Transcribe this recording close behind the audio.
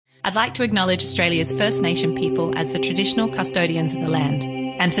I'd like to acknowledge Australia's First Nation people as the traditional custodians of the land,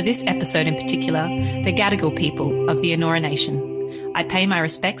 and for this episode in particular, the Gadigal people of the Eora Nation. I pay my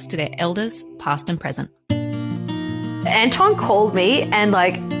respects to their elders, past and present. Anton called me and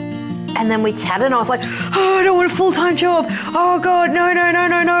then we chatted and I was like, oh, I don't want a full-time job. Oh God, no.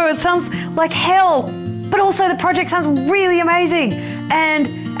 It sounds like hell. But also the project sounds really amazing. And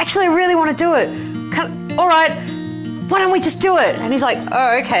actually I really want to do it. All right, why don't we just do it? And he's like,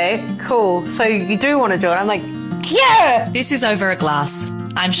 oh, okay, cool. So you do want to do it? I'm like, yeah! This is Over a Glass.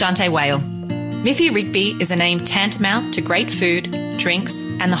 I'm Shantae Whale. Miffy Rigby is a name tantamount to great food, drinks,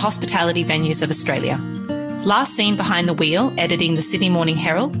 and the hospitality venues of Australia. Last seen behind the wheel, editing the Sydney Morning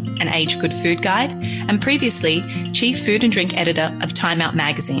Herald, an Age Good Food Guide, and previously Chief Food and Drink Editor of Time Out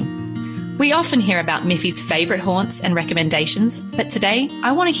magazine. We often hear about Miffy's favourite haunts and recommendations, but today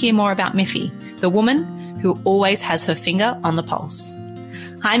I want to hear more about Miffy, the woman who always has her finger on the pulse.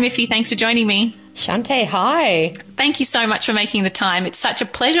 Hi, Miffy. Thanks for joining me. Shantae, hi. Thank you so much for making the time. It's such a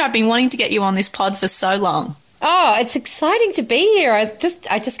pleasure. I've been wanting to get you on this pod for so long. Oh, it's exciting to be here. I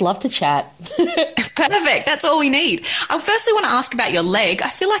just love to chat. Perfect. That's all we need. I firstly want to ask about your leg. I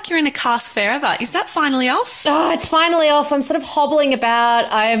feel like you're in a cast forever. Is that finally off? Oh, it's finally off. I'm sort of hobbling about.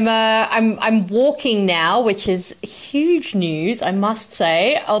 I'm walking now, which is huge news, I must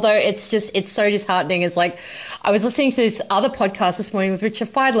say. Although it's so disheartening. It's like I was listening to this other podcast this morning with Richard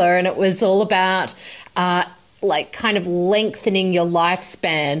Feidler, and it was all about kind of lengthening your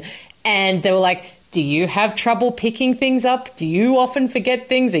lifespan, and they were like, do you have trouble picking things up? Do you often forget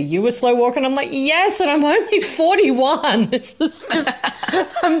things? Are you a slow walker? And I'm like, yes, and I'm only 41. It's just,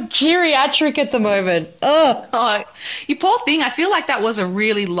 I'm geriatric at the moment. Oh, you poor thing. I feel like that was a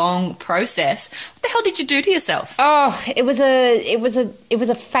really long process. What the hell did you do to yourself? Oh, it was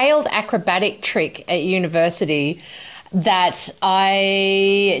a failed acrobatic trick at university that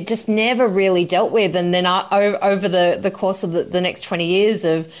I just never really dealt with. And then over the course of the next 20 years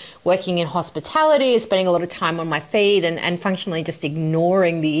of working in hospitality, spending a lot of time on my feet and functionally just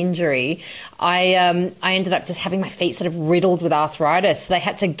ignoring the injury, I ended up just having my feet sort of riddled with arthritis. So they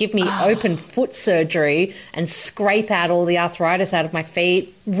had to give me open foot surgery and scrape out all the arthritis out of my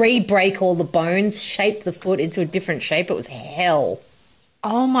feet, re-break all the bones, shape the foot into a different shape. It was hell.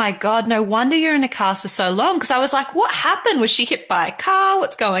 Oh, my God. No wonder you're in a cast for so long, because I was like, what happened? Was she hit by a car?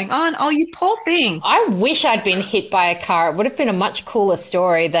 What's going on? Oh, you poor thing. I wish I'd been hit by a car. It would have been a much cooler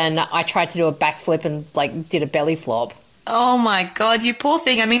story than I tried to do a backflip and did a belly flop. Oh, my God, you poor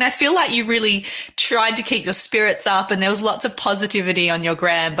thing. I mean, I feel like you really tried to keep your spirits up and there was lots of positivity on your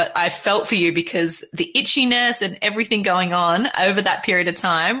gram, but I felt for you because the itchiness and everything going on over that period of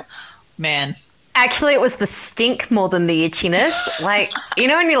time, man. Actually, it was the stink more than the itchiness.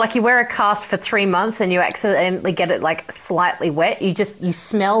 When you wear a cast for 3 months and you accidentally get it slightly wet, you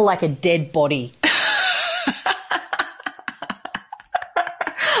smell like a dead body.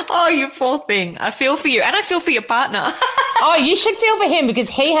 Oh, you poor thing. I feel for you. And I feel for your partner. Oh, you should feel for him because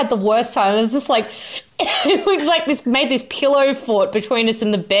he had the worst time. It was just we made this pillow fort between us in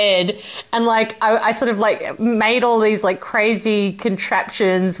the bed, and I sort of made all these crazy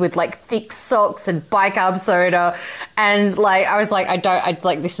contraptions with thick socks and bicarb soda, and I was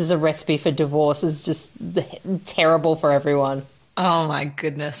this is a recipe for divorce. It's just terrible for everyone. Oh, my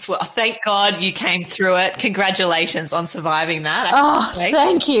goodness. Well, thank God you came through it. Congratulations on surviving that.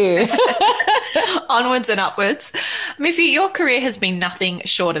 Thank you. Onwards and upwards. Miffy, your career has been nothing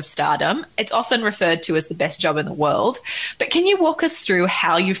short of stardom. It's often referred to as the best job in the world. But can you walk us through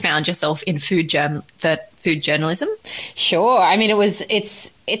how you found yourself in food journalism? Sure. I mean,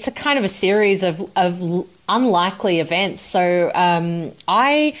 it's a kind of a series of unlikely events. So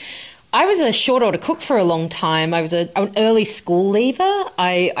I was a short order cook for a long time. I was an early school leaver.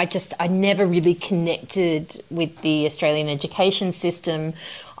 I never really connected with the Australian education system.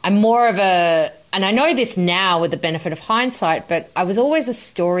 I'm more of and I know this now with the benefit of hindsight, but I was always a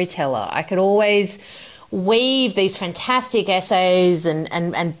storyteller. I could always weave these fantastic essays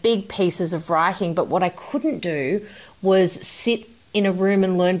and big pieces of writing, but what I couldn't do was sit in a room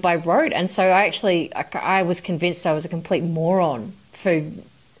and learn by rote. And so I was convinced I was a complete moron for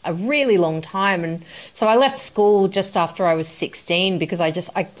a really long time. And so I left school just after I was 16 because I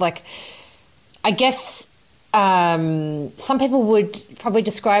guess some people would probably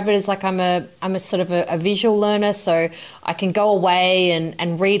describe it as I'm a sort of a visual learner, so I can go away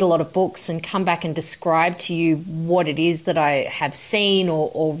and read a lot of books and come back and describe to you what it is that I have seen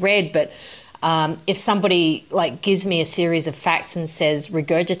or read. But if somebody gives me a series of facts and says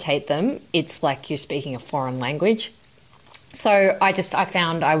regurgitate them, it's like you're speaking a foreign language. So I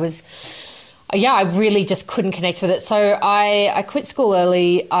found I was yeah, I really just couldn't connect with it. So I quit school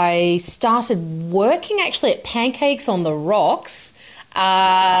early. I started working actually at Pancakes on the Rocks.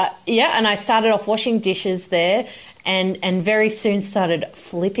 And I started off washing dishes there, and very soon started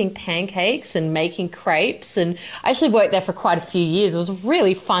flipping pancakes and making crepes. And I actually worked there for quite a few years. It was a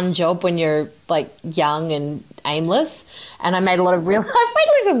really fun job when you're like young and aimless. And I made a lot of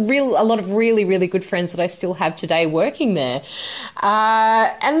a lot of really, really good friends that I still have today working there.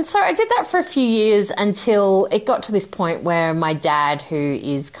 And so I did that for a few years until it got to this point where my dad, who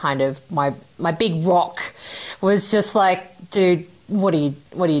is kind of my big rock, was just like, dude, what are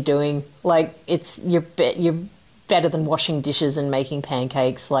you doing? Like, you're better than washing dishes and making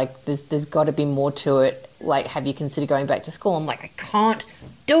pancakes. Like, there's got to be more to it. Like, have you considered going back to school? I'm like, I can't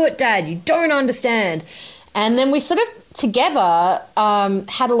do it, Dad. You don't understand. And then we sort of together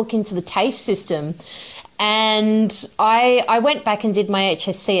had a look into the TAFE system. And I went back and did my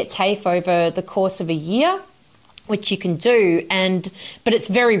HSC at TAFE over the course of a year, which you can do, but it's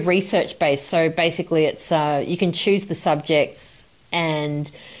very research based. So basically, it's you can choose the subjects, and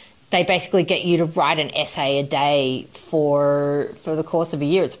they basically get you to write an essay a day for the course of a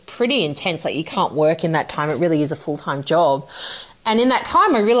year. It's pretty intense. Like, you can't work in that time. It really is a full-time job. And in that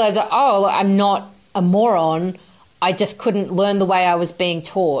time, I realized that, I'm not a moron. I just couldn't learn the way I was being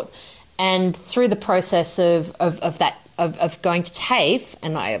taught. And through the process of going to TAFE,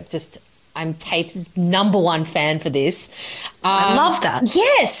 and I'm TAFE's #1 fan for this. I love that.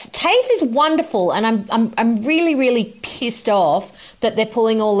 Yes, TAFE is wonderful, and I'm really, really pissed off that they're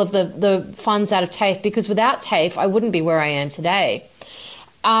pulling all of the funds out of TAFE, because without TAFE, I wouldn't be where I am today.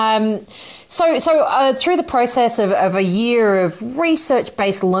 So through the process of a year of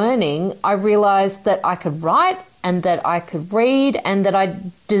research-based learning, I realised that I could write and that I could read and that I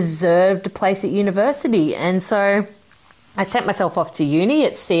deserved a place at university. And so I sent myself off to uni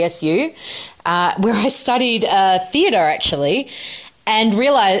at CSU, where I studied theatre, actually, and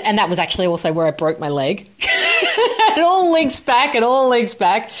realised, and that was actually also where I broke my leg. It all links back.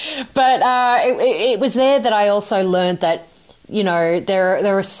 But it was there that I also learned that, you know,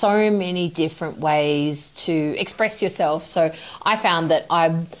 there are so many different ways to express yourself. So I found that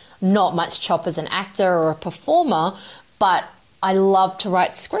I'm not much chop as an actor or a performer, but I love to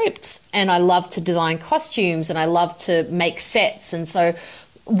write scripts, and I love to design costumes, and I love to make sets. And so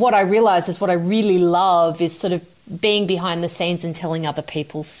what I realised is what I really love is sort of being behind the scenes and telling other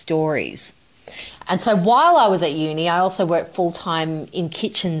people's stories. And so while I was at uni, I also worked full-time in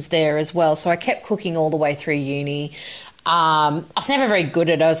kitchens there as well. So I kept cooking all the way through uni. I was never very good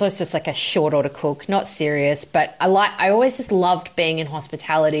at it. I was always just like a short order cook, not serious. But I always just loved being in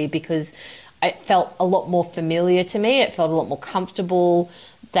hospitality because it felt a lot more familiar to me. It felt a lot more comfortable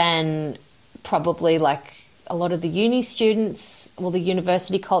than probably like a lot of the uni students or the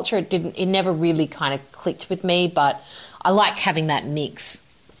university culture. It never really kind of clicked with me, but I liked having that mix.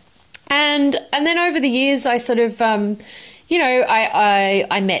 And then over the years, I sort of, I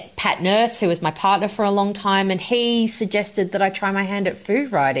met Pat Nurse, who was my partner for a long time, and he suggested that I try my hand at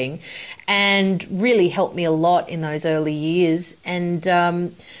food writing, and really helped me a lot in those early years. And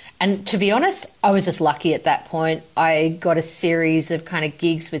to be honest, I was just lucky at that point. I got a series of kind of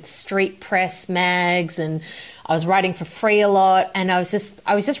gigs with Street Press mags, and I was writing for free a lot, and I was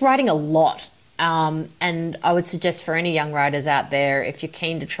just writing a lot. And I would suggest for any young writers out there, if you're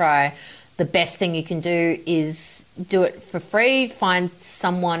keen to try, the best thing you can do is do it for free. Find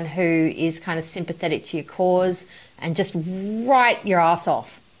someone who is kind of sympathetic to your cause and just write your ass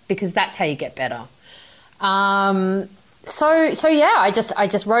off, because that's how you get better. So yeah, I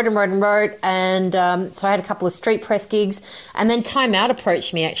just wrote and wrote. And so I had a couple of Street Press gigs, and then Time Out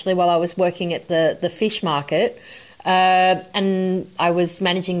approached me actually while I was working at the fish market. And I was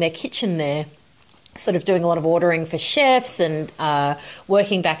managing their kitchen there, sort of doing a lot of ordering for chefs and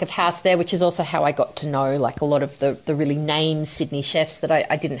working back of house there, which is also how I got to know like a lot of the really named Sydney chefs that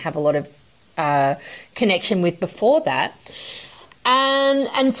I didn't have a lot of connection with before that.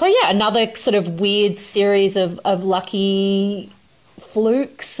 And so, yeah, another sort of weird series of lucky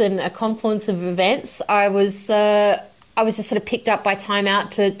flukes and a confluence of events. I was just sort of picked up by Time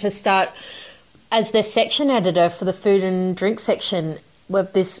Out to start as their section editor for the food and drink section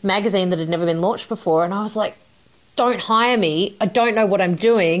of this magazine that had never been launched before. And I was like, don't hire me. I don't know what I'm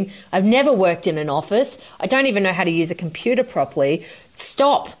doing. I've never worked in an office. I don't even know how to use a computer properly.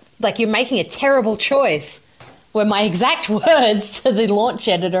 Stop. Like, you're making a terrible choice, were my exact words to the launch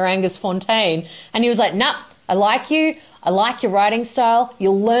editor, Angus Fontaine. And he was like, nah, I like you. I like your writing style.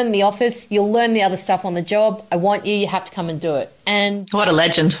 You'll learn the office. You'll learn the other stuff on the job. I want you. You have to come and do it. And what a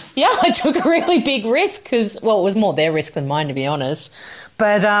legend. Yeah, I took a really big risk because, well, it was more their risk than mine, to be honest.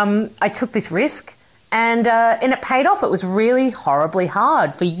 But I took this risk and it paid off. It was really horribly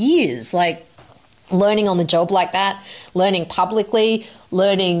hard for years, like learning on the job like that, learning publicly,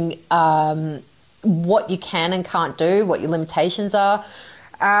 learning what you can and can't do, what your limitations are.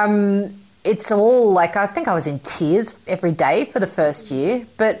 It's all like, I think I was in tears every day for the first year.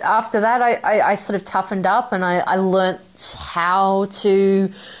 But after that, I sort of toughened up and I learnt how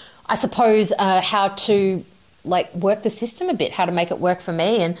to, I suppose, how to like work the system a bit, how to make it work for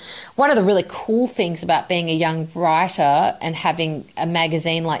me. And one of the really cool things about being a young writer and having a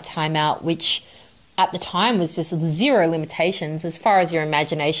magazine like Time Out, which at the time was just zero limitations as far as your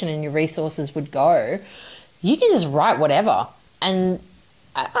imagination and your resources would go, you can just write whatever. And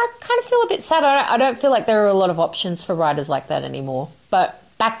I kind of feel a bit sad. I don't feel like there are a lot of options for writers like that anymore. But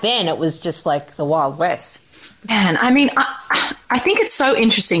back then it was just like the Wild West. Man, I mean, I think it's so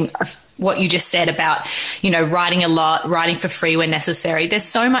interesting what you just said about, writing a lot, writing for free when necessary. There's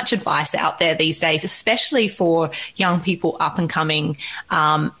so much advice out there these days, especially for young people up and coming,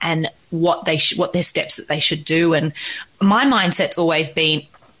 and what their steps that they should do. And my mindset's always been,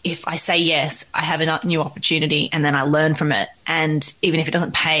 if I say yes, I have a new opportunity and then I learn from it. And even if it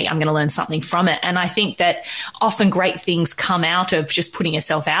doesn't pay, I'm going to learn something from it. And I think that often great things come out of just putting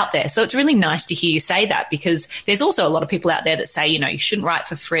yourself out there. So it's really nice to hear you say that, because there's also a lot of people out there that say, you shouldn't write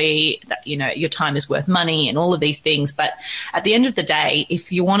for free, that, your time is worth money and all of these things. But at the end of the day,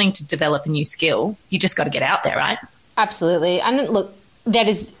 if you're wanting to develop a new skill, you just got to get out there, right? Absolutely. And look, that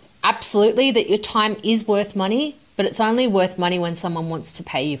is absolutely that your time is worth money. But it's only worth money when someone wants to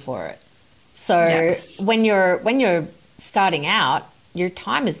pay you for it. So when you're starting out, your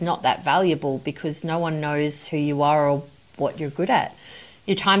time is not that valuable because no one knows who you are or what you're good at.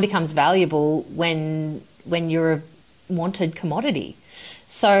 Your time becomes valuable when you're a wanted commodity.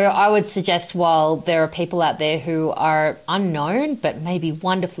 So I would suggest, while there are people out there who are unknown but maybe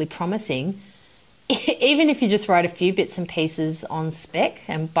wonderfully promising, even if you just write a few bits and pieces on spec,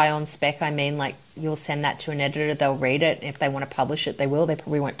 and by on spec I mean like you'll send that to an editor, they'll read it. If they want to publish it, they will. They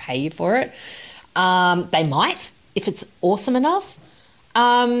probably won't pay you for it. They might, if it's awesome enough.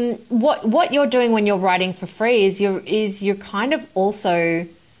 What you're doing when you're writing for free is you're kind of also,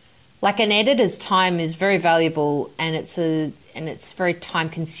 like, an editor's time is very valuable, and it's a very time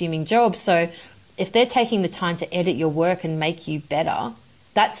consuming job. So if they're taking the time to edit your work and make you better,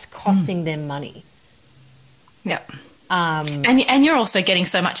 that's costing them money. Yeah. And you're also getting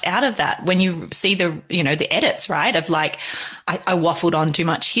so much out of that when you see the edits, right? Of like, I waffled on too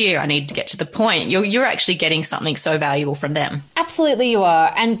much here. I need to get to the point. You're actually getting something so valuable from them. Absolutely you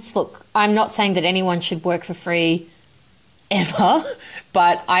are. And look, I'm not saying that anyone should work for free ever,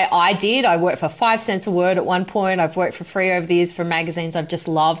 but I did. I worked for 5 cents a word at one point. I've worked for free over the years for magazines I've just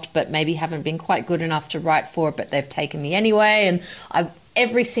loved, but maybe haven't been quite good enough to write for, but they've taken me anyway. And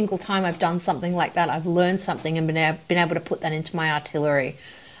every single time I've done something like that, I've learned something and been able to put that into my artillery.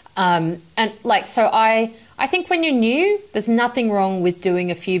 So I think when you're new, there's nothing wrong with doing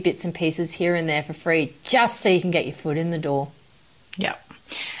a few bits and pieces here and there for free, just so you can get your foot in the door. Yeah.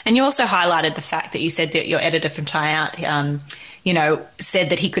 And you also highlighted the fact that you said that your editor from Time Out, said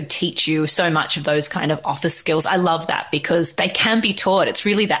that he could teach you so much of those kind of office skills. I love that, because they can be taught. It's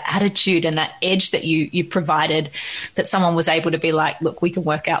really that attitude and that edge that you provided, that someone was able to be like, look, we can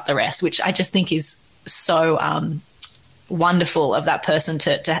work out the rest, which I just think is so wonderful of that person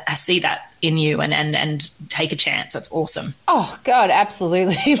to see that in you and take a chance. That's awesome. Oh, God,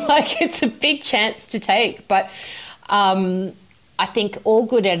 absolutely. Like, it's a big chance to take. But I think all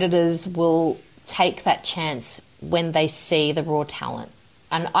good editors will take that chance when they see the raw talent.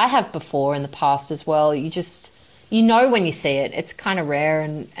 And I have before in the past as well. You when you see it, it's kind of rare,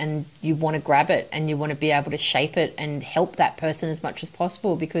 and you want to grab it and you want to be able to shape it and help that person as much as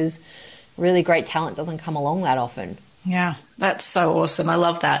possible, because really great talent doesn't come along that often. Yeah, that's so awesome. I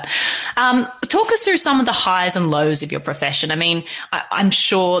love that. Talk us through some of the highs and lows of your profession. I mean, I'm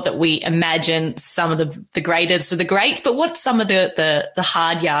sure that we imagine some of the greatest of the greats, but what's some of the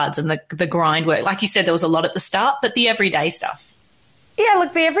hard yards and the grind work? Like you said, there was a lot at the start, but the everyday stuff. Yeah,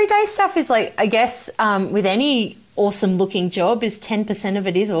 look, the everyday stuff is like, I guess, with any awesome looking job, is 10% of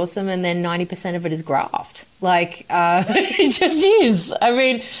it is awesome and then 90% of it is graft. Like, it just is. I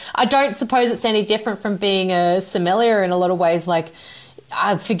mean, I don't suppose it's any different from being a sommelier in a lot of ways. Like,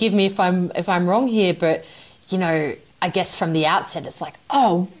 forgive me if I'm wrong here, but, I guess from the outset it's like,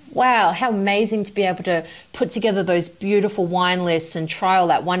 oh, Wow, how amazing to be able to put together those beautiful wine lists and try all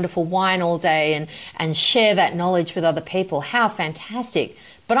that wonderful wine all day and share that knowledge with other people. How fantastic.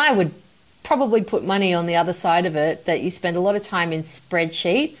 But I would probably put money on the other side of it, that you spend a lot of time in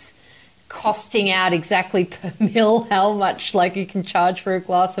spreadsheets, costing out exactly per mil how much like you can charge for a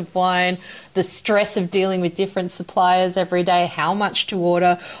glass of wine, the stress of dealing with different suppliers every day, how much to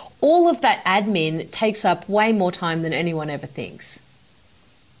order. All of that admin takes up way more time than anyone ever thinks.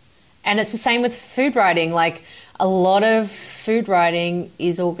 And it's the same with food writing. Like, a lot of food writing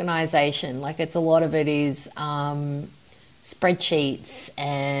is organization. Like, a lot of it is spreadsheets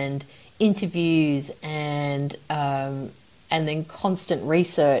and interviews and then constant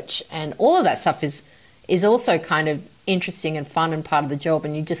research, and all of that stuff is also kind of interesting and fun and part of the job,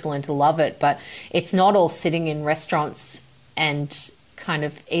 and you just learn to love it. But it's not all sitting in restaurants and kind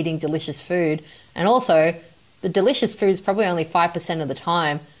of eating delicious food. And also, the delicious food is probably only 5% of the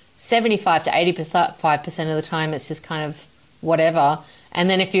time. 75 to 85% of the time, it's just kind of whatever. And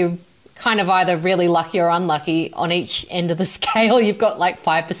then if you're kind of either really lucky or unlucky on each end of the scale, you've got like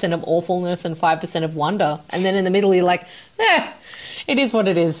 5% of awfulness and 5% of wonder. And then in the middle, you're like, it is what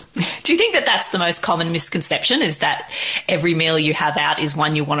it is. Do you think that that's the most common misconception, is that every meal you have out is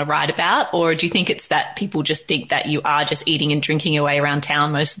one you want to write about? Or do you think it's that people just think that you are just eating and drinking your way around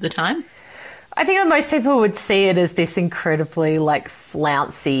town most of the time? I think that most people would see it as this incredibly like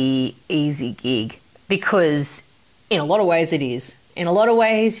flouncy, easy gig, because in a lot of ways it is. In a lot of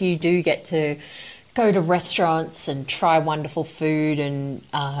ways you do get to go to restaurants and try wonderful food and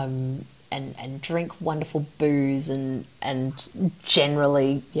drink wonderful booze and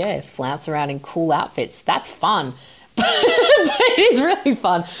generally, flounce around in cool outfits. That's fun. But it is really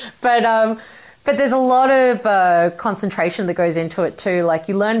fun. But there's a lot of concentration that goes into it too. Like,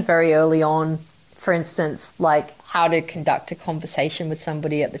 you learn very early on, for instance, like how to conduct a conversation with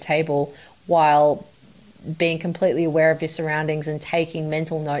somebody at the table while being completely aware of your surroundings and taking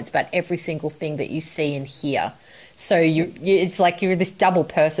mental notes about every single thing that you see and hear. So it's like you're this double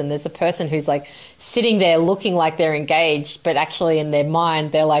person. There's a person who's like sitting there looking like they're engaged, but actually in their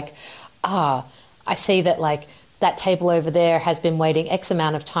mind they're like, I see that like that table over there has been waiting X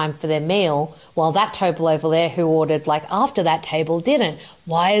amount of time for their meal, while that table over there who ordered like after that table didn't.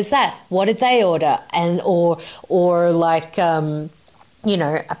 Why is that? What did they order? And or like a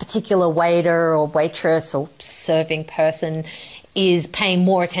particular waiter or waitress or serving person is paying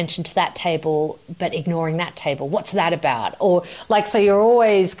more attention to that table but ignoring that table. What's that about? Or like, so you're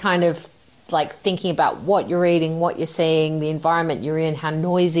always kind of like thinking about what you're eating, what you're seeing, the environment you're in, how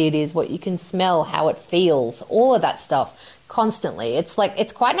noisy it is, what you can smell, how it feels, all of that stuff constantly. It's like,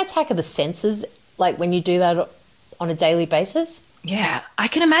 it's quite an attack of the senses, like when you do that on a daily basis. Yeah, I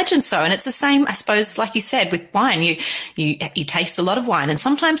can imagine so. And it's the same, I suppose, like you said, with wine. You taste a lot of wine, and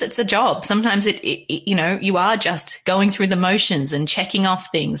sometimes it's a job. Sometimes it you are just going through the motions and checking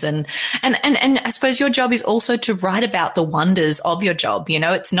off things. And I suppose your job is also to write about the wonders of your job.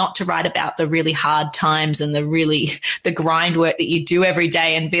 It's not to write about the really hard times and the grind work that you do every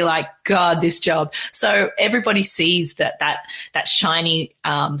day and be like, God, this job. So everybody sees that shiny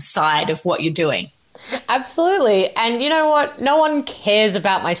side of what you're doing. Absolutely. And you know what? No one cares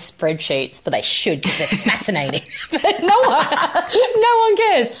about my spreadsheets, but they should, because they're fascinating. But no one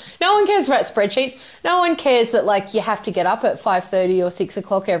cares. No one cares about spreadsheets. No one cares that like you have to get up at 5:30 or 6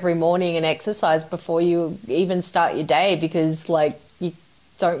 o'clock every morning and exercise before you even start your day, because like you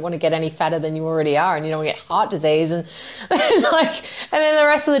don't want to get any fatter than you already are, and you don't want to get heart disease and then the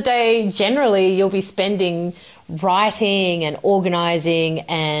rest of the day generally you'll be spending writing and organizing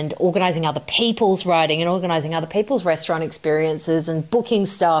other people's writing and organizing other people's restaurant experiences and booking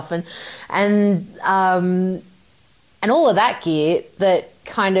stuff and all of that gear that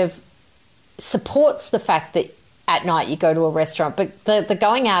kind of supports the fact that at night you go to a restaurant. But the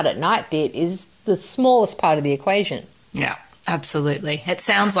going out at night bit is the smallest part of the equation. Yeah. Absolutely. It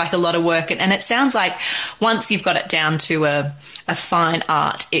sounds like a lot of work, and it sounds like once you've got it down to a fine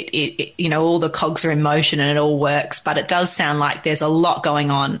art, it all the cogs are in motion and it all works. But it does sound like there's a lot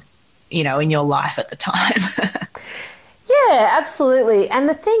going on, in your life at the time. Yeah, absolutely. And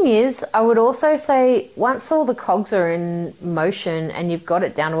the thing is, I would also say once all the cogs are in motion and you've got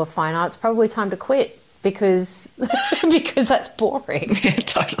it down to a fine art, it's probably time to quit. Because that's boring. Yeah,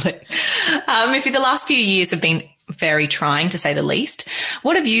 totally. If the last few years have been very trying, to say the least,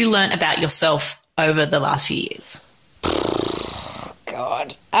 what have you learnt about yourself over the last few years?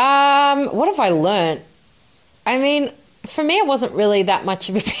 God. What have I learnt? I mean, for me, it wasn't really that much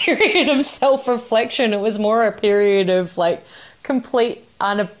of a period of self-reflection. It was more a period of like complete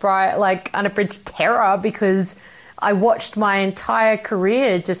unabridged terror, because I watched my entire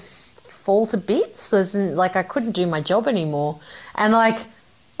career just fall to bits. Like, I couldn't do my job anymore. And like,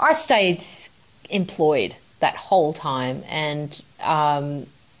 I stayed employed that whole time, and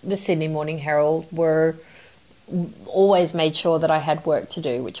the Sydney Morning Herald always made sure that I had work to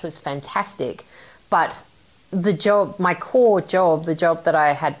do, which was fantastic. But the job, my core job, the job that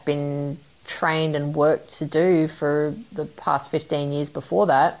I had been trained and worked to do for the past 15 years before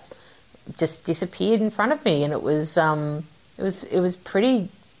that, just disappeared in front of me, and it was pretty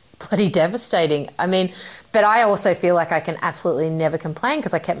bloody devastating. I mean, but I also feel like I can absolutely never complain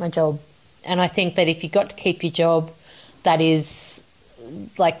because I kept my job. And I think that if you got to keep your job, that is,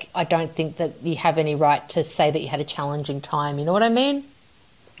 like, I don't think that you have any right to say that you had a challenging time. You know what I mean?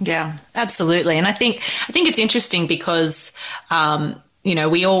 Yeah, absolutely. And I think it's interesting because,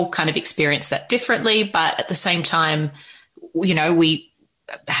 we all kind of experience that differently, but at the same time, we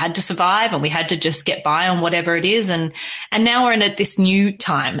had to survive and we had to just get by on whatever it is. And now we're in this new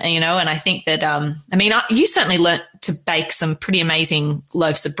time, and I think that, you certainly learnt to bake some pretty amazing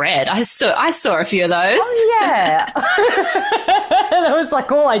loaves of bread. I saw a few of those. Oh, yeah. That was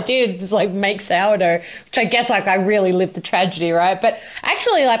like all I did was like make sourdough, which I guess like I really lived the tragedy, right? But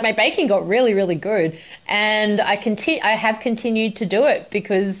actually, like, my baking got really, really good, and I have continued to do it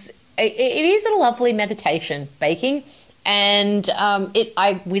because it is a lovely meditation, baking. And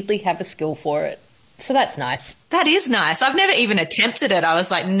I weirdly have a skill for it. So that's nice. That is nice. I've never even attempted it. I was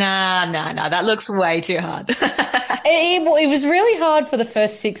like, nah, that looks way too hard. It was really hard for the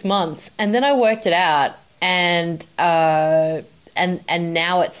first 6 months, and then I worked it out, and now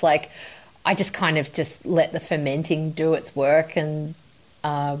it's like I just kind of just let the fermenting do its work, and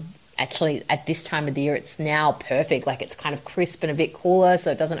actually at this time of the year it's now perfect. Like, it's kind of crisp and a bit cooler,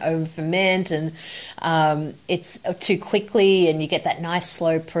 so it doesn't over ferment, and it's too quickly, and you get that nice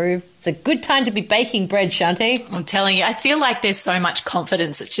slow proof. It's a good time to be baking bread, Shanti. I'm telling you, I feel like there's so much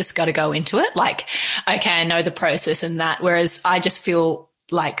confidence that's just got to go into it. Like, okay, I know the process and that, whereas I just feel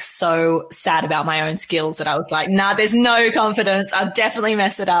like so sad about my own skills that I was like, nah, there's no confidence. I'll definitely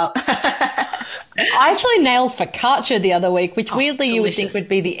mess it up. I actually nailed focaccia the other week, which weirdly delicious. You would think would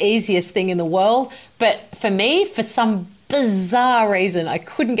be the easiest thing in the world. But for me, for some bizarre reason, I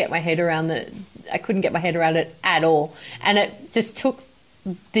couldn't get my head around it. I couldn't get my head around it at all. And it just took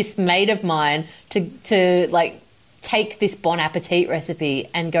this mate of mine to like take this Bon Appetit recipe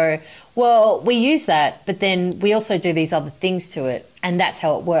and go, well, we use that, but then we also do these other things to it, and that's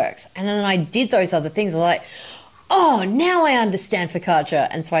how it works. And then I did those other things. I'm like, oh, now I understand focaccia.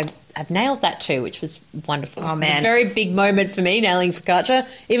 And so I've nailed that too, which was wonderful. Oh, man. It was a very big moment for me, nailing focaccia,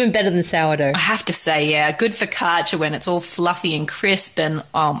 even better than sourdough. I have to say, yeah, good focaccia when it's all fluffy and crisp and,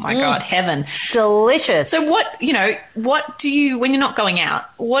 oh, my God, heaven. Delicious. So what do you, when you're not going out,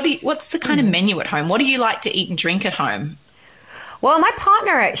 what's the kind of menu at home? What do you like to eat and drink at home? Well, my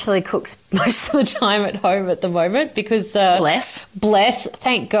partner actually cooks most of the time at home at the moment because... Bless,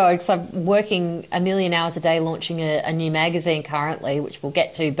 thank God, because I'm working a million hours a day launching a new magazine currently, which we'll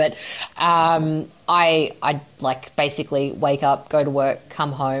get to. But I like basically wake up, go to work,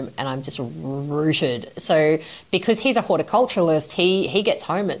 come home, and I'm just rooted. So because he's a horticulturalist, he gets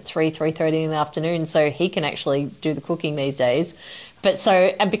home at 3:30 in the afternoon, so he can actually do the cooking these days.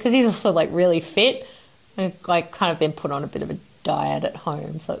 And because he's also like really fit, I've like kind of been put on a bit of a diet at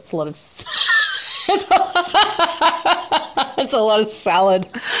home, so it's a lot of it's a lot of salad.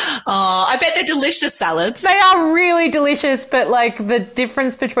 Oh, I bet they're delicious salads. They are really delicious, but like the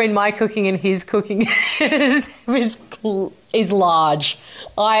difference between my cooking and his cooking is large.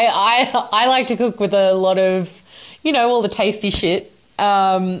 I like to cook with a lot of, all the tasty shit.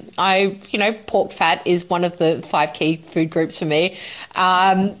 Pork fat is one of the 5 key food groups for me.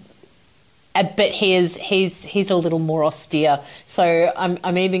 But he's a little more austere. So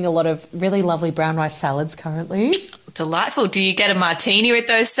I'm eating a lot of really lovely brown rice salads currently. Delightful. Do you get a martini with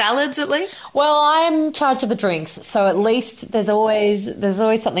those salads at least? Well, I'm in charge of the drinks, so at least there's always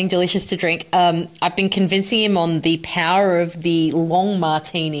something delicious to drink. I've been convincing him on the power of the long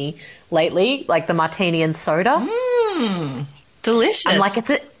martini lately, like the martini and soda. Delicious. I'm like,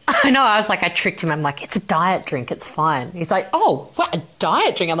 I tricked him. I'm like, it's a diet drink. It's fine. He's like, oh, what, a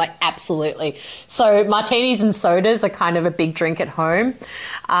diet drink? I'm like, absolutely. So martinis and sodas are kind of a big drink at home.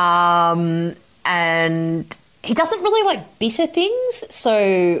 And he doesn't really like bitter things.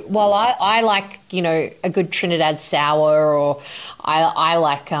 So while I like, a good Trinidad sour, or I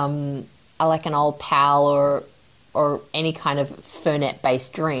like an Old Pal or any kind of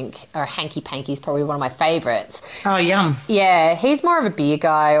Fernet-based drink, or Hanky Panky is probably one of my favourites. Oh, yum. Yeah, he's more of a beer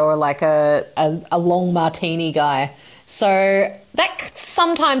guy or like a long martini guy. So that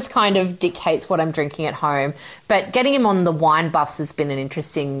sometimes kind of dictates what I'm drinking at home. But getting him on the wine bus has been an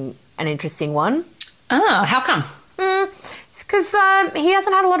interesting one. Oh, how come? It's because he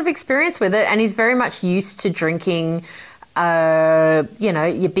hasn't had a lot of experience with it, and he's very much used to drinking,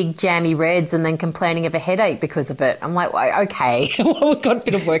 your big jammy reds and then complaining of a headache because of it. I'm like, well, okay, we've got a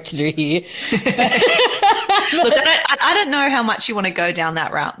bit of work to do here. Look, I don't know how much you want to go down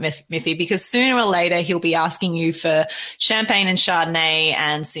that route, Miffy, because sooner or later he'll be asking you for champagne and Chardonnay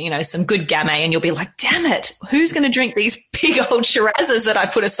and, some good Gamay, and you'll be like, damn it, who's going to drink these big old Shirazes that I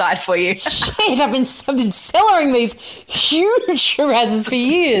put aside for you? Shit, I've been cellaring these huge Shirazes for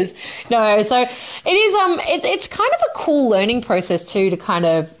years. No, so it is. It's kind of a cool learning process too, to kind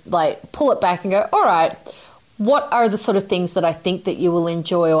of like pull it back and go, all right, what are the sort of things that I think that you will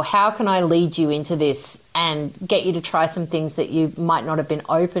enjoy, or how can I lead you into this and get you to try some things that you might not have been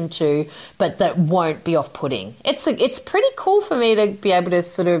open to, but that won't be off-putting. It's pretty cool for me to be able to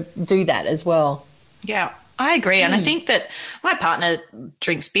sort of do that as well. Yeah, I agree. And I think that my partner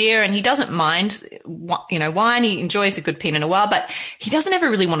drinks beer and he doesn't mind, wine. He enjoys a good Pinot Noir, but he doesn't ever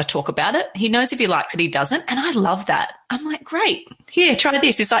really want to talk about it. He knows if he likes it, he doesn't. And I love that. I'm like, great. Here, try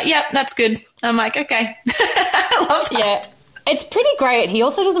this. He's like, yep, that's good. I'm like, okay. I love that. Yeah, it's pretty great. He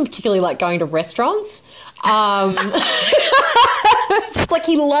also doesn't particularly like going to restaurants. Just like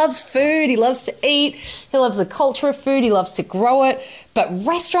he loves food. He loves to eat. He loves the culture of food. He loves to grow it. But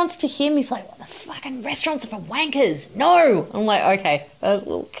restaurants to him, he's like, well, the fucking restaurants are for wankers. No. I'm like, okay,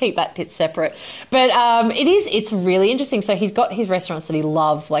 we'll keep that bit separate. But it's really interesting. So he's got his restaurants that he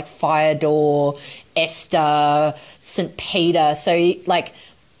loves, like Fire Door, Esther, St. Peter. So he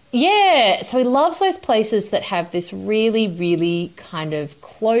loves those places that have this really, really kind of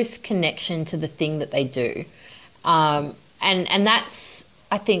close connection to the thing that they do. And that's,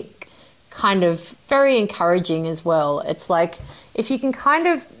 I think, kind of very encouraging as well. It's like, if you can kind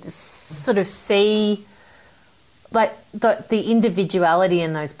of sort of see like the individuality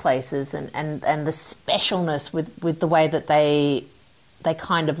in those places and the specialness with the way that they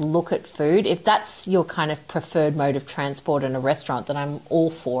kind of look at food, if that's your kind of preferred mode of transport in a restaurant, then I'm all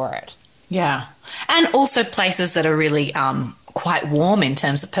for it. Yeah. And also places that are really quite warm in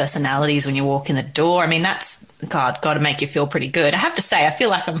terms of personalities when you walk in the door. I mean, that's got to make you feel pretty good. I have to say, I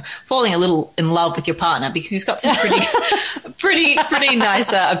feel like I'm falling a little in love with your partner because he's got some pretty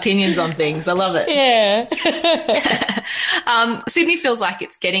nice opinions on things. I love it. Yeah. Sydney feels like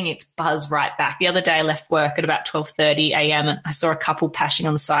it's getting its buzz right back. The other day I left work at about 12:30 a.m. and I saw a couple pashing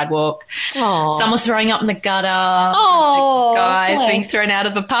on the sidewalk. Aww. Some were throwing up in the gutter. Oh, guys being thrown out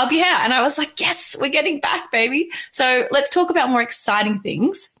of the pub. Yeah. And I was like, yes, we're getting back, baby. So let's talk about more exciting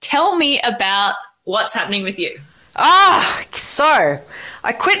things. Tell me about what's happening with you. So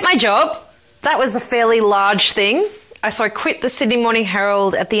I quit my job. That was a fairly large thing. So I quit the Sydney Morning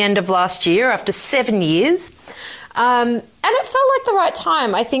Herald at the end of last year after 7 years. And it felt like the right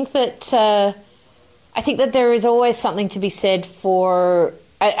time. I think that there is always something to be said for,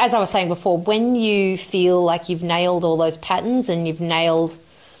 as I was saying before, when you feel like you've nailed all those patterns and you've nailed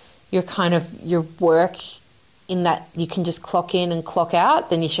your kind of your work in that you can just clock in and clock out,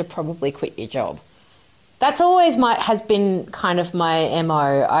 then you should probably quit your job. That's always has been kind of my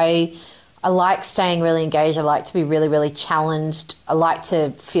MO. I like staying really engaged. I like to be really, really challenged. I like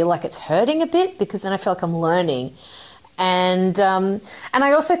to feel like it's hurting a bit because then I feel like I'm learning. And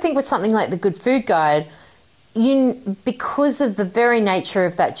I also think with something like the Good Food Guide, because of the very nature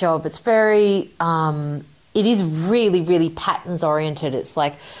of that job, it's very, it is really, really patterns oriented. It's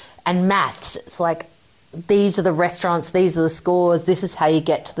like, and maths, it's like, these are the restaurants, these are the scores, this is how you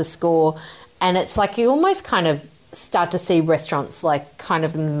get to the score. And it's like you almost kind of start to see restaurants like kind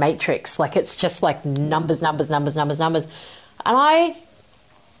of in the Matrix, like it's just like numbers. And I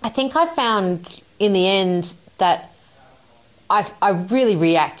think I found in the end that I really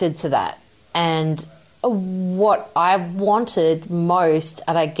reacted to that. And what I wanted most,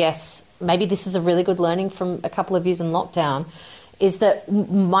 and I guess maybe this is a really good learning from a couple of years in lockdown, is that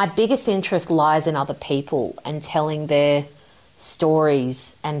my biggest interest lies in other people and telling their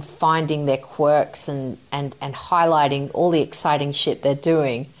stories and finding their quirks and highlighting all the exciting shit they're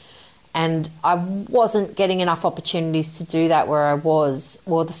doing. And I wasn't getting enough opportunities to do that where I was.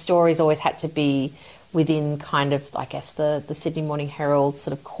 Well, the stories always had to be within kind of, I guess, the Sydney Morning Herald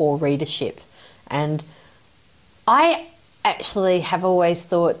sort of core readership. And I actually have always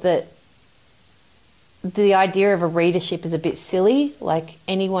thought that the idea of a readership is a bit silly. Like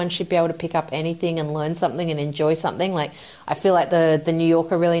anyone should be able to pick up anything and learn something and enjoy something. Like I feel like the New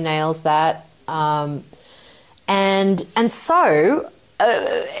Yorker really nails that. And so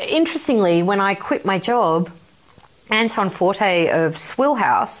interestingly, when I quit my job, Anton Forte of Swill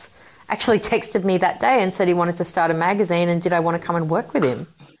House actually texted me that day and said he wanted to start a magazine and did I want to come and work with him.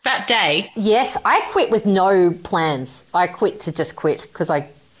 That day? Yes, I quit with no plans. I quit to just quit because I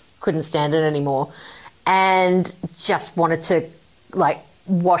couldn't stand it anymore and just wanted to like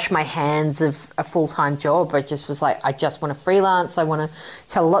wash my hands of a full-time job. I just was like, I just want to freelance. I want to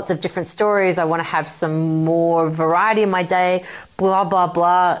tell lots of different stories. I want to have some more variety in my day, blah, blah,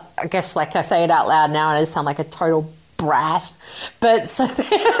 blah. I guess like I say it out loud now and I just sound like a total brat. But so I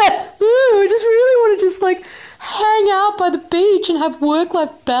just really want to just like hang out by the beach and have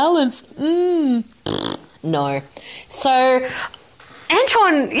work-life balance. No. So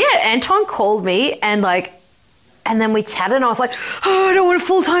Anton called me and then we chatted and I was like, oh, I don't want a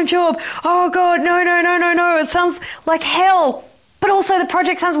full-time job. Oh God, no. It sounds like hell. But also the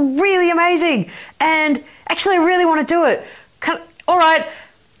project sounds really amazing. And actually I really want to do it. All right,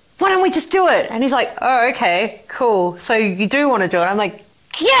 why don't we just do it? And he's like, oh, okay, cool. So you do want to do it? I'm like,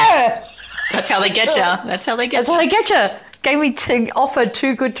 yeah. That's how they get you. That's how they get you. Gave me offer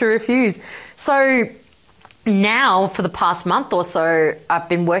too good to refuse. So now for the past month or so, I've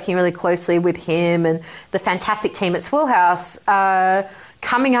been working really closely with him and the fantastic team at Swill House,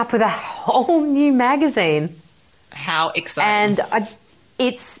 coming up with a whole new magazine. How exciting. And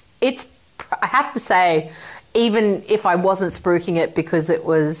it's I have to say, even if I wasn't spruiking it because it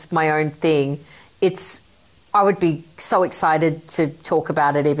was my own thing, I would be so excited to talk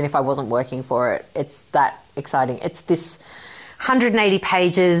about it even if I wasn't working for it. It's that exciting. It's this 180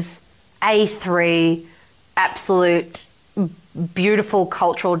 pages, A3, absolute beautiful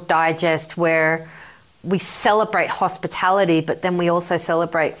cultural digest where we celebrate hospitality, but then we also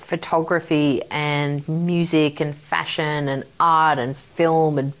celebrate photography and music and fashion and art and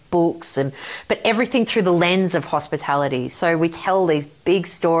film and books but everything through the lens of hospitality. So we tell these big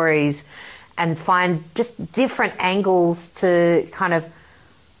stories and find just different angles to kind of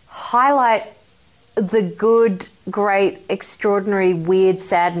highlight the good, great, extraordinary, weird,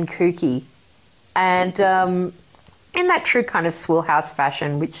 sad and kooky. And in that true kind of Swill House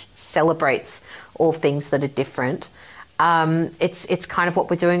fashion, which celebrates all things that are different, it's kind of what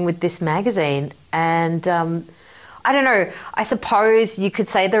we're doing with this magazine. And I don't know, I suppose you could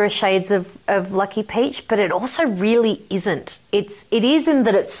say there are shades of Lucky Peach, but it also really isn't. It is in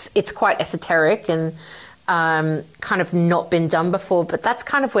that it's quite esoteric and kind of not been done before, but that's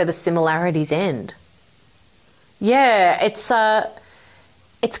kind of where the similarities end. Yeah, it's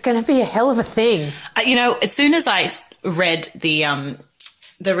going to be a hell of a thing. As soon as I read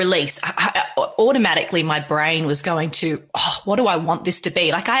the release, automatically my brain was going to, oh, what do I want this to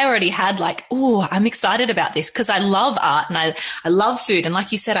be? Like I already had I'm excited about this because I love art and I love food. And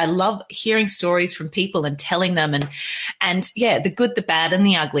like you said, I love hearing stories from people and telling them and yeah, the good, the bad and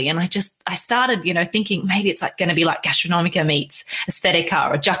the ugly. And I started, thinking maybe it's going to be like Gastronomica meets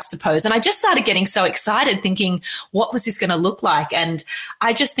Aesthetica or Juxtapose. And I just started getting so excited thinking, what was this going to look like? And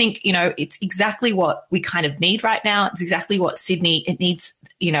I just think, it's exactly what we kind of need right now. It's exactly what Sydney, it needs,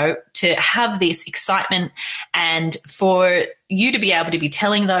 to have this excitement and for you to be able to be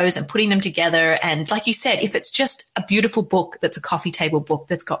telling those and putting them together. And like you said, if it's just a beautiful book that's a coffee table book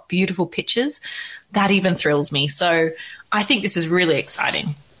that's got beautiful pictures, that even thrills me. So I think this is really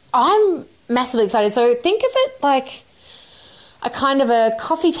exciting. I'm massively excited. So think of it like a kind of a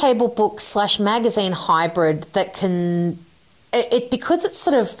coffee table book / magazine hybrid that can, because it's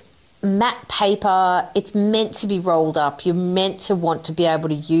sort of matte paper, it's meant to be rolled up. You're meant to want to be able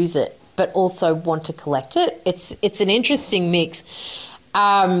to use it, but also want to collect it. It's an interesting mix.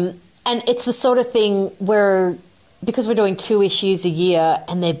 And it's the sort of thing where, because we're doing 2 issues a year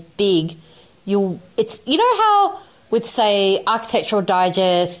and they're big, how with, say, Architectural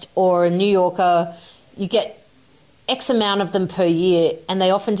Digest or New Yorker, you get X amount of them per year and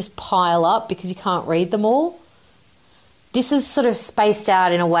they often just pile up because you can't read them all. This is sort of spaced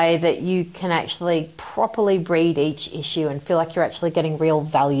out in a way that you can actually properly read each issue and feel like you're actually getting real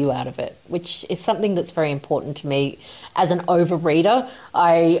value out of it, which is something that's very important to me as an overreader.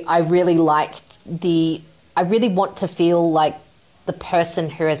 I really want to feel like the person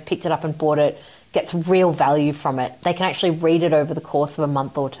who has picked it up and bought it gets real value from it. They can actually read it over the course of a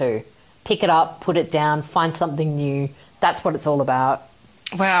month or 2. Pick it up, put it down, find something new. That's what it's all about.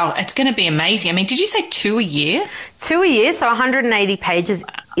 Wow, it's going to be amazing. I mean, did you say 2 a year? 2 a year, so 180 pages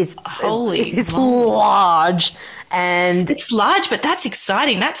is large. And it's large, but that's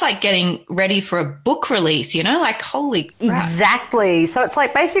exciting. That's like getting ready for a book release, like holy crap. Exactly. So it's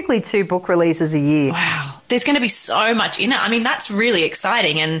like basically 2 book releases a year. Wow. There's going to be so much in it. I mean, that's really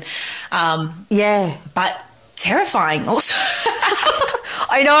exciting and yeah. But terrifying also.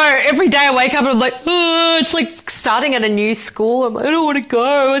 I know. Every day I wake up and I'm like, oh, it's like starting at a new school. I'm like, I don't want to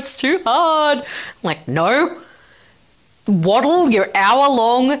go. It's too hard. I'm like, no. Waddle your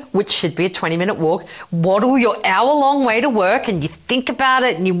hour-long, which should be a 20-minute walk, waddle your hour-long way to work, and you think about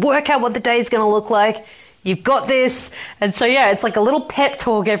it and you work out what the day's going to look like. You've got this. And so, yeah, it's like a little pep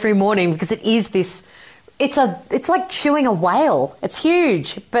talk every morning, because it is this, it's like chewing a whale. It's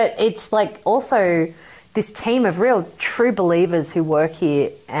huge, but it's like also this team of real true believers who work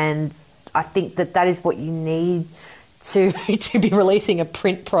here. And I think that is what you need to be releasing a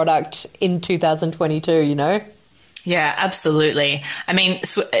print product in 2022, you know? Yeah, absolutely. I mean,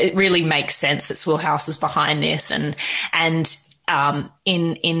 it really makes sense that Swill House is behind this, and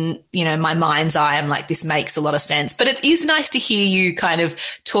in my mind's eye, I'm like, this makes a lot of sense. But it is nice to hear you kind of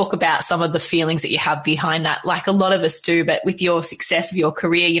talk about some of the feelings that you have behind that, like a lot of us do. But with your success of your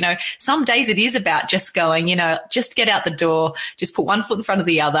career, some days it is about just going, just get out the door, just put one foot in front of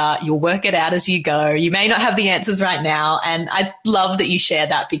the other. You'll work it out as you go. You may not have the answers right now. And I love that you share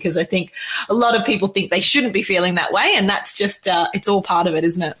that, because I think a lot of people think they shouldn't be feeling that way. And that's just, it's all part of it,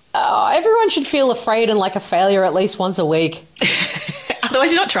 isn't it? Oh, everyone should feel afraid and like a failure at least once a week.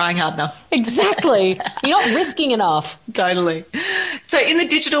 Otherwise, you're not trying hard enough. Exactly. You're not risking enough. Totally. So in the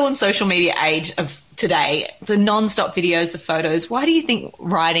digital and social media age of today, the non-stop videos, the photos, why do you think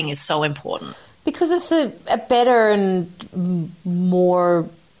writing is so important? Because it's a better and more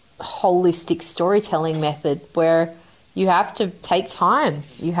holistic storytelling method where you have to take time.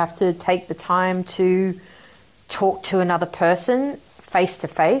 You have to take the time to talk to another person face to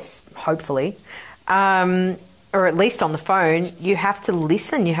face, hopefully. Or at least on the phone. You have to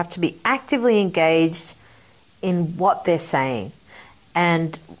listen. You have to be actively engaged in what they're saying.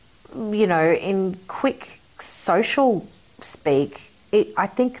 And, in quick social speak, I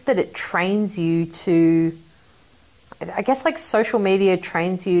think that it trains you to, I guess like social media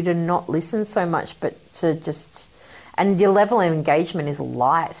trains you to not listen so much, but to just, and your level of engagement is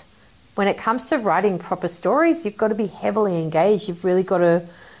light. When it comes to writing proper stories, you've got to be heavily engaged. You've really got to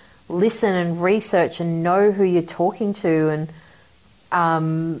listen and research and know who you're talking to,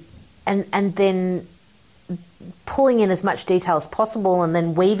 and then pulling in as much detail as possible, and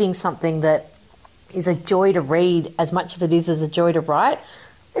then weaving something that is a joy to read as much of it is as a joy to write.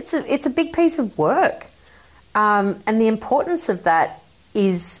 It's a big piece of work, and the importance of that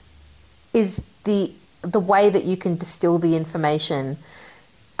is the way that you can distill the information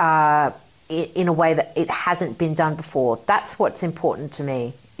in a way that it hasn't been done before. That's what's important to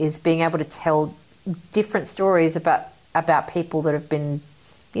me, is being able to tell different stories about people that have been,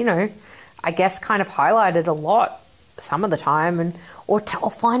 I guess kind of highlighted a lot some of the time, or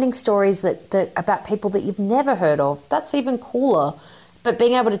finding stories that about people that you've never heard of. That's even cooler. But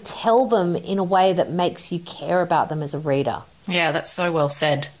being able to tell them in a way that makes you care about them as a reader. Yeah, that's so well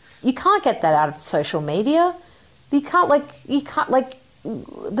said. You can't get that out of social media. You can't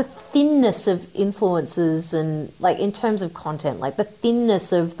the thinness of influences, and like in terms of content, like the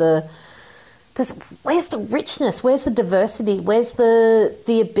thinness of where's the richness, where's the diversity, where's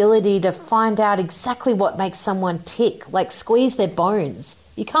the ability to find out exactly what makes someone tick, like squeeze their bones.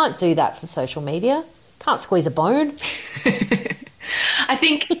 You can't do that from social media. Can't squeeze a bone. I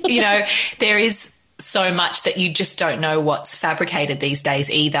think, there is so much that you just don't know what's fabricated these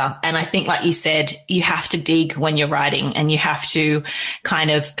days either. And I think, like you said, you have to dig when you're writing, and you have to kind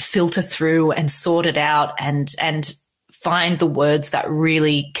of filter through and sort it out and find the words that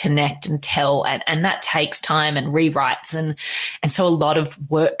really connect and tell. And that takes time and rewrites. And so a lot of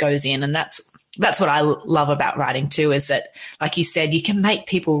work goes in. And that's what I love about writing too, is that, like you said, you can make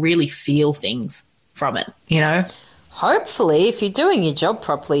people really feel things from it, Hopefully, if you're doing your job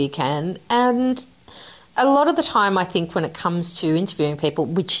properly, you can. And a lot of the time, I think when it comes to interviewing people,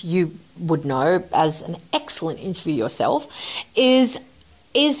 which you would know as an excellent interviewer yourself, is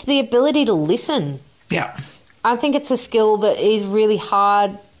the ability to listen. Yeah. I think it's a skill that is really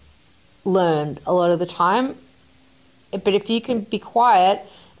hard learned a lot of the time. But if you can be quiet,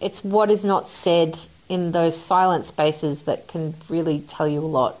 it's what is not said in those silent spaces that can really tell you a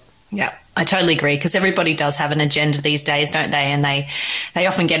lot. Yeah, I totally agree, because everybody does have an agenda these days, don't they? And they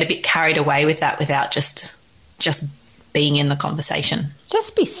often get a bit carried away with that without just being in the conversation.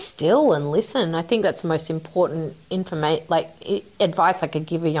 Just be still and listen. I think that's the most important advice I could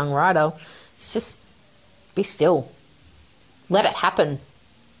give a young writer. It's just be still. Let it happen.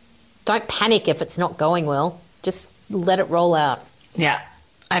 Don't panic if it's not going well. Just let it roll out. Yeah.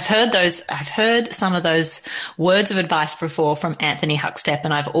 I've heard some of those words of advice before from Anthony Huckstep,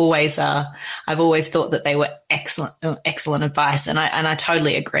 and I've always thought that they were excellent advice, and I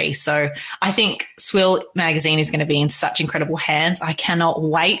totally agree. So I think Swill magazine is going to be in such incredible hands. I cannot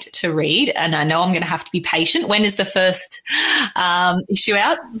wait to read, and I know I'm going to have to be patient. When is the first issue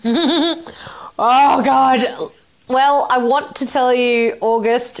out? Oh God. Well, I want to tell you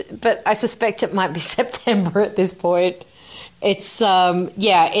August, but I suspect it might be September at this point. It's going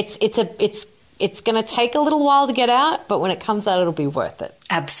to take a little while to get out, but when it comes out, it'll be worth it.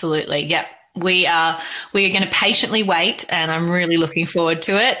 Absolutely. Yep. We are going to patiently wait, and I'm really looking forward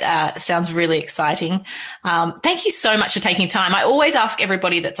to it. It sounds really exciting. Thank you so much for taking time. I always ask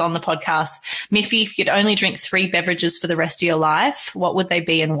everybody that's on the podcast, Miffy, if you could only drink 3 beverages for the rest of your life, what would they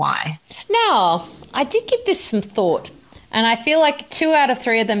be and why? Now, I did give this some thought. And I feel like 2 out of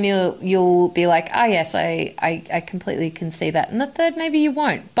 3 of them you'll be like, oh, yes, I completely can see that. And the third, maybe you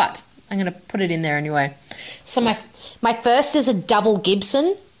won't. But I'm going to put it in there anyway. So my first is a double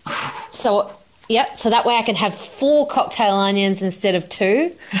Gibson. So, so that way I can have 4 cocktail onions instead of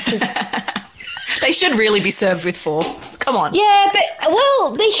 2. They should really be served with 4. Come on. Yeah,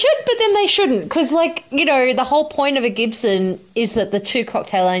 they should, but then they shouldn't. Because, the whole point of a Gibson is that the 2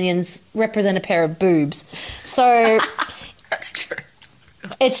 cocktail onions represent a pair of boobs. So... That's true.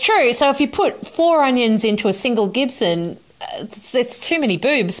 It's true. So if you put 4 onions into a single Gibson, it's too many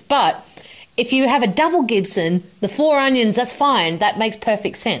boobs. But if you have a double Gibson, the 4 onions, that's fine. That makes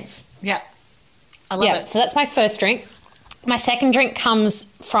perfect sense. Yeah. I love it. So that's my first drink. My second drink comes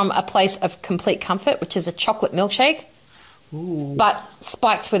from a place of complete comfort, which is a chocolate milkshake. Ooh. But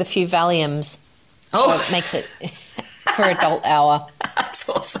spiked with a few Valiums. Oh. So it makes it for adult hour. That's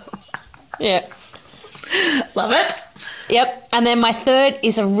awesome. Yeah. Love it. Yep. And then my third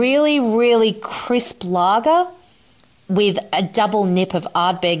is a really, really crisp lager with a double nip of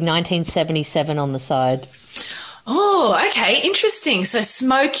Ardbeg 1977 on the side. Oh, okay. Interesting. So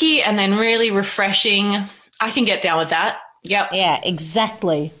smoky and then really refreshing. I can get down with that. Yep. Yeah,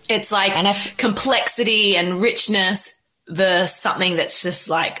 exactly. It's like complexity and richness versus something that's just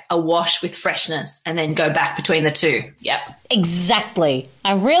like a wash with freshness, and then go back between the two. Yep. Exactly.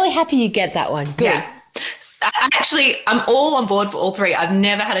 I'm really happy you get that one. Good. Yeah. I'm all on board for all 3. I've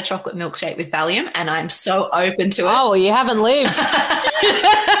never had a chocolate milkshake with Valium, and I'm so open to it. Oh, well, you haven't lived.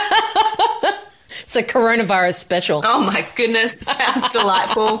 It's a coronavirus special. Oh, my goodness. Sounds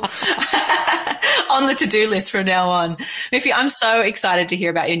delightful. On the to-do list from now on. Miffy, I'm so excited to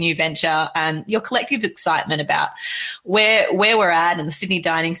hear about your new venture and your collective excitement about where we're at, and the Sydney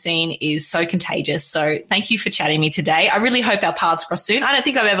dining scene is so contagious. So thank you for chatting to me today. I really hope our paths cross soon. I don't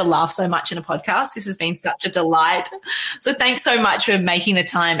think I've ever laughed so much in a podcast. This has been such a delight. So thanks so much for making the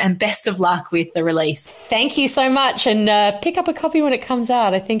time, and best of luck with the release. Thank you so much, and pick up a copy when it comes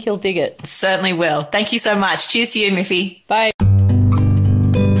out. I think you'll dig it. Certainly will. Thank you so much. Cheers to you, Miffy. Bye.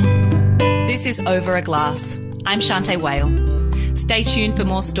 This is Over a Glass. I'm Shantae Whale. Stay tuned for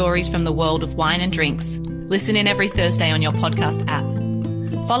more stories from the world of wine and drinks. Listen in every Thursday on your podcast app.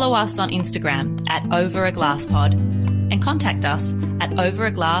 Follow us on Instagram at overaglasspod, and contact us at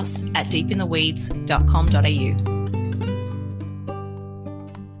overaglass@deepintheweeds.com.au.